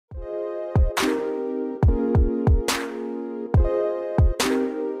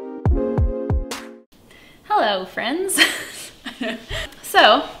Hello, friends.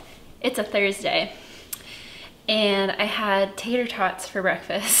 So, it's a Thursday, and I had tater tots for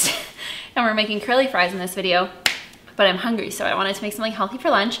breakfast, and we're making curly fries in this video, but I'm hungry, so I wanted to make something healthy for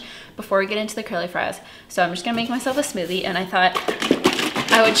lunch before we get into the curly fries. So I'm just gonna make myself a smoothie, and I thought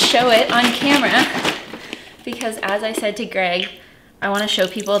I would show it on camera because, as I said to Greg, I want to show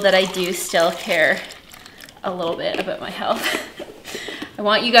people that I do still care a little bit about my health. I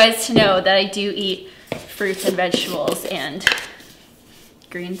want you guys to know that I do eat fruits and vegetables and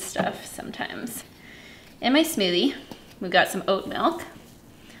green stuff sometimes. In my smoothie, we've got some oat milk.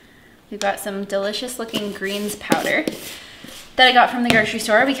 We've got some delicious looking greens powder that I got from the grocery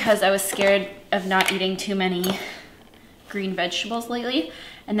store because I was scared of not eating too many green vegetables lately.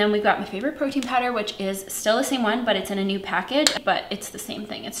 And then we've got my favorite protein powder, which is still the same one, but it's in a new package, but it's the same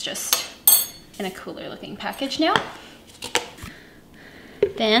thing. It's just in a cooler looking package now.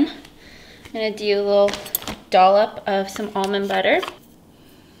 Then I'm gonna do a little dollop of some almond butter,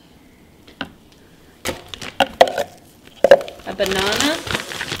 a banana,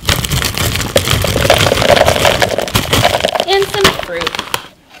 and some fruit.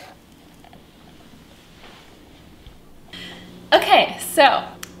 Okay, so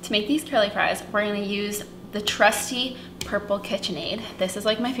to make these curly fries, we're gonna use the trusty purple KitchenAid. This is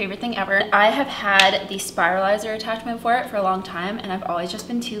like my favorite thing ever. I have had the spiralizer attachment for it for a long time, and I've always just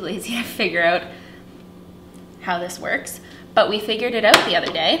been too lazy to figure out how this works. But we figured it out the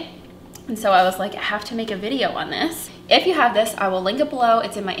other day, and so I was like, I have to make a video on this. If you have this, I will link it below.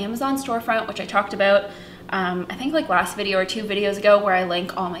 It's in my Amazon storefront, which I talked about I think like last video or 2 videos ago, where I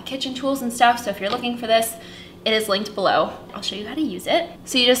link all my kitchen tools and stuff. So if you're looking for this, it is linked below. I'll show you how to use it.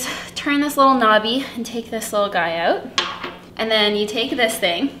 So you just turn this little knobby and take this little guy out. And then you take this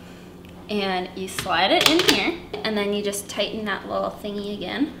thing and you slide it in here. And then you just tighten that little thingy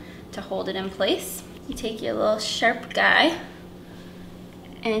again to hold it in place. You take your little sharp guy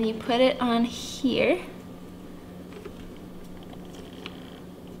and you put it on here.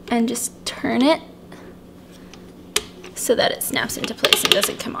 And just turn it so that it snaps into place and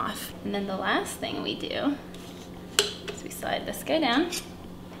doesn't come off. And then the last thing we do is we slide this guy down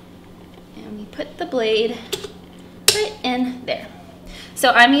and we put the blade right in there.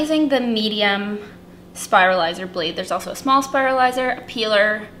 So I'm using the medium spiralizer blade. There's also a small spiralizer, a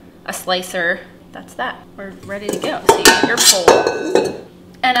peeler, a slicer. That's that. We're ready to go. So you get your bowl.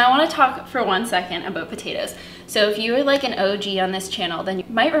 And I want to talk for 1 second about potatoes. So if you were like an OG on this channel, then you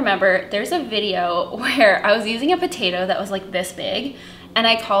might remember there's a video where I was using a potato that was like this big, and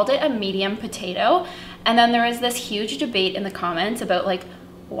I called it a medium potato. And then there was this huge debate in the comments about like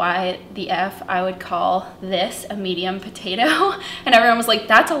why the F I would call this a medium potato. And everyone was like,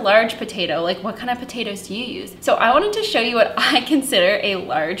 that's a large potato. Like, what kind of potatoes do you use? So I wanted to show you what I consider a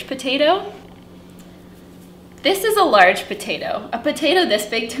large potato. This is a large potato. A potato this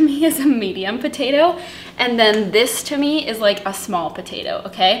big to me is a medium potato. And then this to me is like a small potato,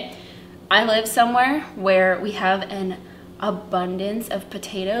 okay? I live somewhere where we have an abundance of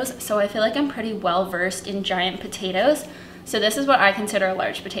potatoes, so I feel like I'm pretty well versed in giant potatoes. So this is what I consider a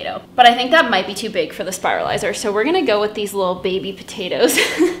large potato. But I think that might be too big for the spiralizer, so we're gonna go with these little baby potatoes.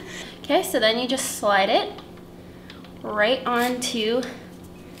 Okay, so then you just slide it right onto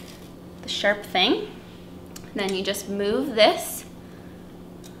the sharp thing. Then you just move this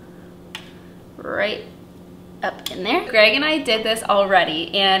right up in there. Greg and I did this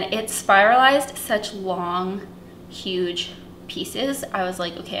already, and it spiralized such long, huge pieces. I was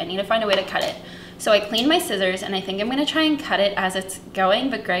like, okay, I need to find a way to cut it. So I cleaned my scissors, and I think I'm gonna try and cut it as it's going,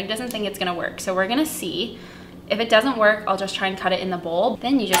 but Greg doesn't think it's gonna work. So we're gonna see. If it doesn't work, I'll just try and cut it in the bowl.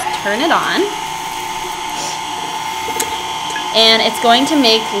 Then you just turn it on. And it's going to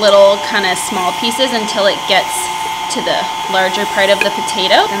make little kind of small pieces until it gets to the larger part of the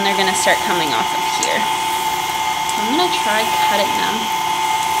potato. Then they're gonna start coming off of here. So I'm gonna try cutting them.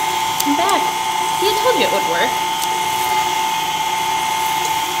 I'm back. See, I told you it would work.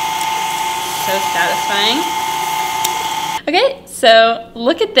 So satisfying. Okay, so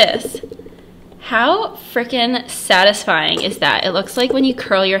look at this. How freaking satisfying is that? It looks like when you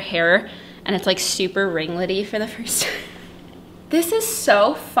curl your hair and it's like super ringlety for the first time. This is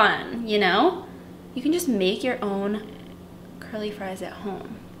so fun, you know? You can just make your own curly fries at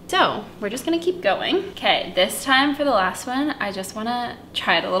home. So we're just gonna keep going. Okay, this time for the last one, I just wanna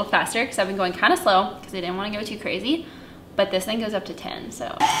try it a little faster because I've been going kind of slow because I didn't wanna go too crazy, but this thing goes up to 10, so.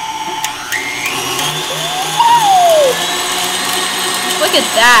 Look at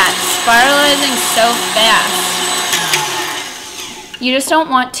that, spiralizing so fast. You just don't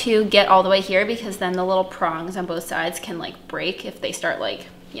want to get all the way here because then the little prongs on both sides can like break if they start like,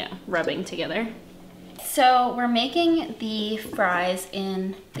 you know, rubbing together. so we're making the fries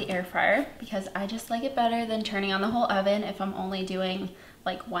in the air fryer because I just like it better than turning on the whole oven if I'm only doing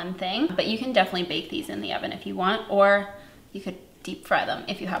like one thing. But you can definitely bake these in the oven if you want, or you could deep fry them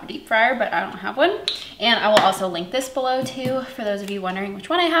if you have a deep fryer, but I don't have one. And I will also link this below too for those of you wondering which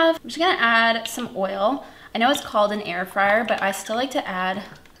one I have. I'm just gonna add some oil. I know it's called an air fryer, but I still like to add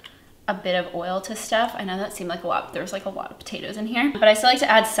a bit of oil to stuff. I know that seemed like a lot, there's like a lot of potatoes in here, but I still like to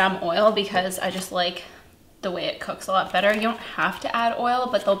add some oil because I just like the way it cooks a lot better. You don't have to add oil,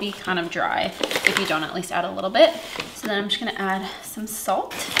 but they'll be kind of dry if you don't at least add a little bit. So then I'm just gonna add some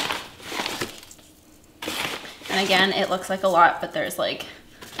salt. And again, it looks like a lot, but there's like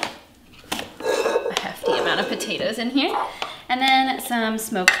a hefty amount of potatoes in here. And then some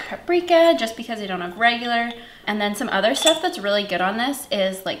smoked paprika, just because I don't have regular. And then some other stuff that's really good on this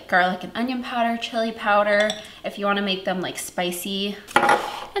is like garlic and onion powder, chili powder, if you wanna make them like spicy.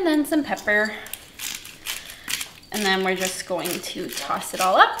 And then some pepper. And then we're just going to toss it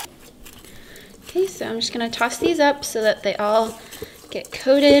all up. Okay, so I'm just gonna toss these up so that they all get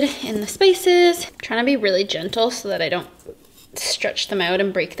coated in the spices. I'm trying to be really gentle so that I don't stretch them out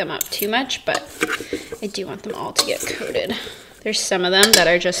and break them up too much, but I do want them all to get coated. There's some of them that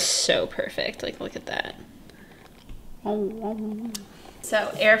are just so perfect. Like, look at that.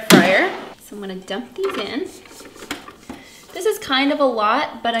 So air fryer. So I'm gonna dump these in. This is kind of a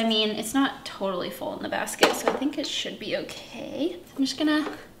lot, but I mean, it's not totally full in the basket, so I think it should be okay. I'm just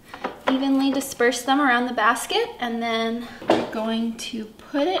gonna evenly disperse them around the basket, and then we're going to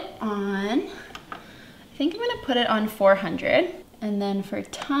put it on, I think I'm gonna put it on 400, and then for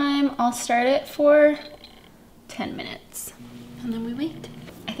time, I'll start it for 10 minutes, and then we wait.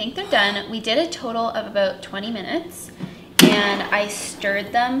 I think they're done. We did a total of about 20 minutes, and I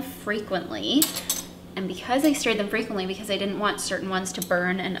stirred them frequently, and because I stirred them frequently, because I didn't want certain ones to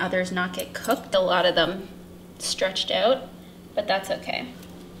burn and others not get cooked, a lot of them stretched out, but that's okay.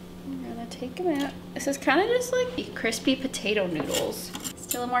 I'm gonna take them out. This is kind of just like crispy potato noodles.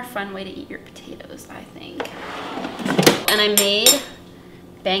 Still a more fun way to eat your potatoes, I think. And I made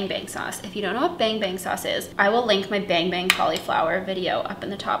bang bang sauce. If you don't know what bang bang sauce is, I will link my bang bang cauliflower video up in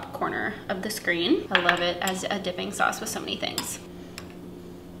the top corner of the screen. I love it as a dipping sauce with so many things.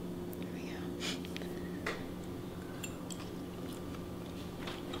 There we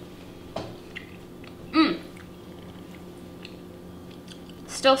go.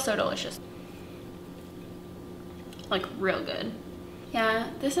 Still so delicious. Like real good. Yeah,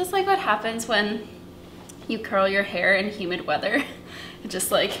 this is like what happens when you curl your hair in humid weather. It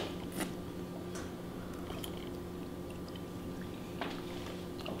just like,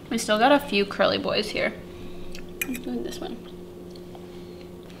 we still got a few curly boys here. I'm doing this one.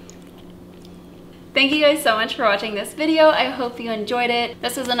 Thank you guys so much for watching this video. I hope you enjoyed it.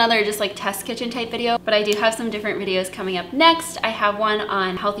 This is another just like test kitchen type video, but I do have some different videos coming up next. I have one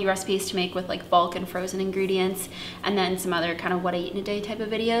on healthy recipes to make with like bulk and frozen ingredients, and then some other kind of what I eat in a day type of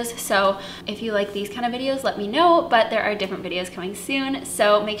videos. So if you like these kind of videos, let me know, but there are different videos coming soon.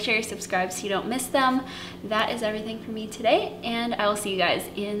 So make sure you're subscribed so you don't miss them. That is everything for me today, and I will see you guys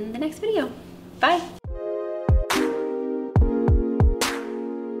in the next video. Bye.